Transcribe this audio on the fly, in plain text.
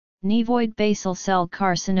Nevoid basal cell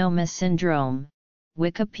carcinoma syndrome,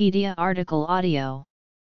 Wikipedia article audio.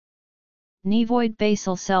 Nevoid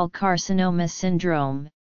basal cell carcinoma syndrome,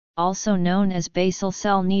 also known as basal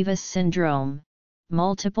cell nevus syndrome,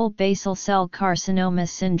 multiple basal cell carcinoma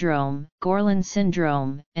syndrome, Gorlin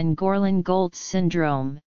syndrome, and Gorlin-Goltz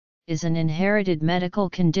syndrome, is an inherited medical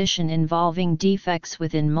condition involving defects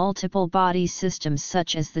within multiple body systems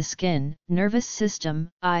such as the skin, nervous system,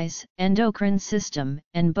 eyes, endocrine system,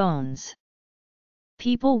 and bones.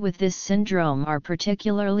 People with this syndrome are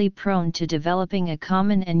particularly prone to developing a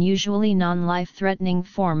common and usually non-life-threatening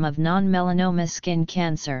form of non-melanoma skin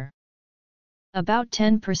cancer. About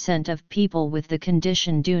 10% of people with the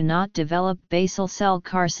condition do not develop basal cell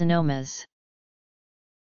carcinomas.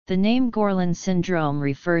 The name Gorlin syndrome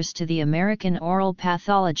refers to the American oral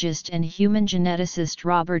pathologist and human geneticist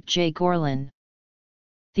Robert J. Gorlin.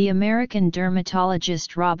 The American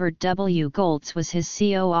dermatologist Robert W. Goltz was his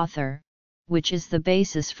co-author, which is the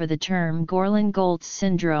basis for the term Gorlin-Goltz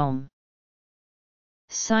syndrome.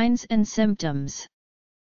 Signs and symptoms.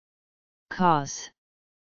 Cause.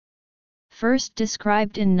 First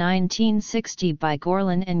described in 1960 by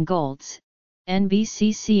Gorlin and Goltz,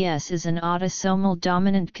 NBCCS is an autosomal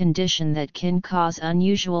dominant condition that can cause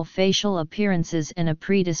unusual facial appearances and a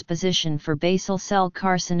predisposition for basal cell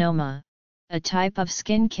carcinoma, a type of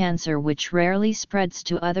skin cancer which rarely spreads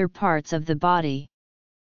to other parts of the body.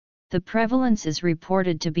 The prevalence is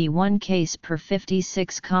reported to be 1 case per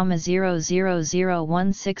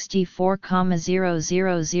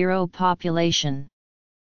 56,000,164,000 population.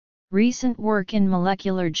 Recent work in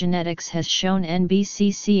molecular genetics has shown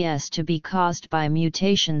NBCCS to be caused by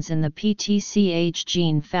mutations in the PTCH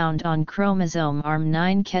gene found on chromosome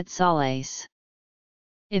ARM9 quetzalase.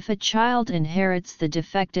 If a child inherits the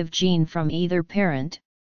defective gene from either parent,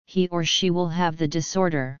 he or she will have the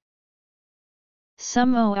disorder.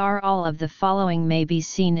 Some or all of the following may be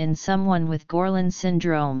seen in someone with Gorlin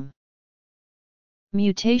syndrome.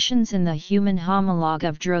 Mutations in the human homologue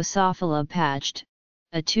of Drosophila patched,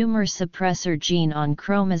 a tumor suppressor gene on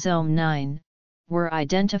chromosome 9, were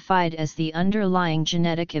identified as the underlying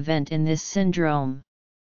genetic event in this syndrome.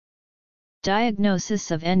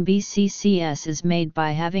 Diagnosis of NBCCS is made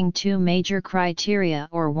by having 2 major criteria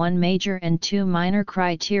or 1 major and 2 minor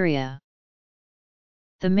criteria.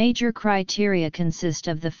 The major criteria consist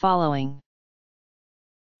of the following.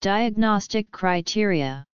 Diagnostic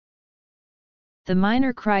criteria. The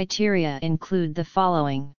minor criteria include the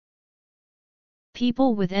following.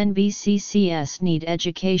 People with NBCCS need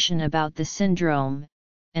education about the syndrome,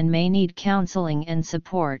 and may need counseling and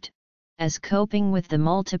support, as coping with the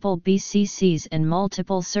multiple BCCs and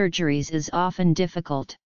multiple surgeries is often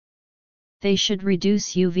difficult. They should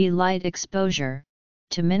reduce UV light exposure,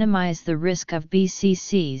 to minimize the risk of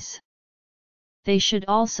BCCs. They should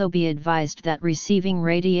also be advised that receiving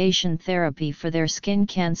radiation therapy for their skin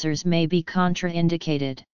cancers may be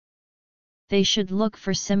contraindicated. They should look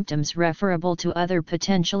for symptoms referable to other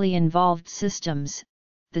potentially involved systems,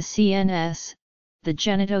 the CNS, the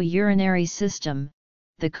genitourinary system,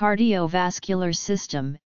 the cardiovascular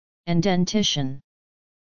system, and dentition.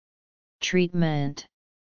 Treatment.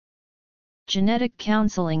 Genetic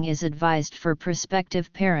counseling is advised for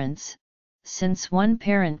prospective parents, since one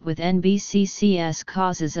parent with NBCCS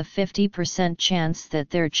causes a 50% chance that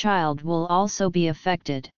their child will also be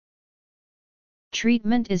affected.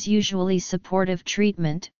 Treatment is usually supportive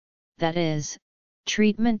treatment, that is,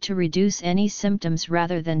 treatment to reduce any symptoms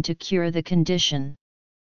rather than to cure the condition.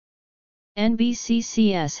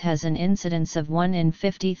 NBCCS has an incidence of 1 in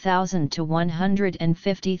 50,000 to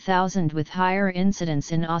 150,000 with higher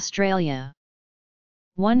incidence in Australia.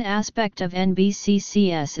 One aspect of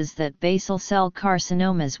NBCCS is that basal cell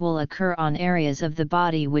carcinomas will occur on areas of the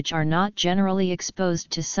body which are not generally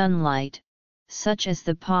exposed to sunlight, such as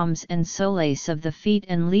the palms and soles of the feet,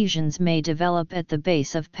 and lesions may develop at the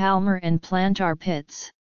base of palmar and plantar pits.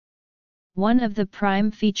 One of the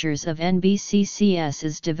prime features of NBCCS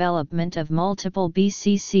is development of multiple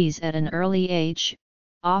BCCs at an early age,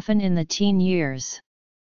 often in the teen years.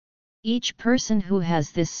 Each person who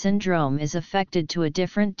has this syndrome is affected to a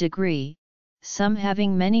different degree, some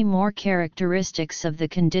having many more characteristics of the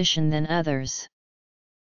condition than others.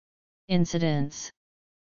 Incidence.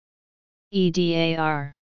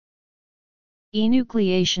 EDAR.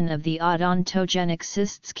 Enucleation of the odontogenic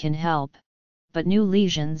cysts can help, but new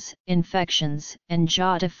lesions, infections, and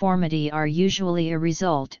jaw deformity are usually a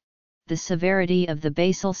result. The severity of the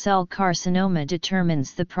basal cell carcinoma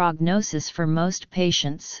determines the prognosis for most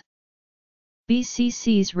patients.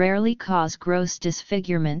 BCCs rarely cause gross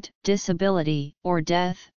disfigurement, disability, or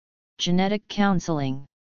death. Genetic counseling.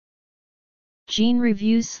 Gene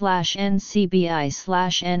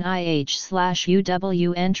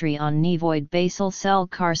Reviews/NCBI/NIH/UW entry on Nevoid basal cell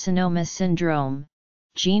carcinoma syndrome.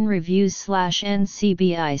 Gene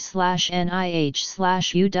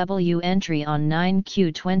Reviews/NCBI/NIH/UW entry on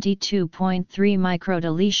 9q22.3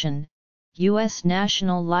 microdeletion, U.S.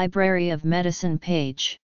 National Library of Medicine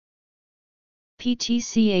page.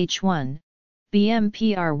 PTCH1,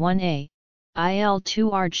 BMPR1A,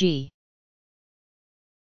 IL2RG.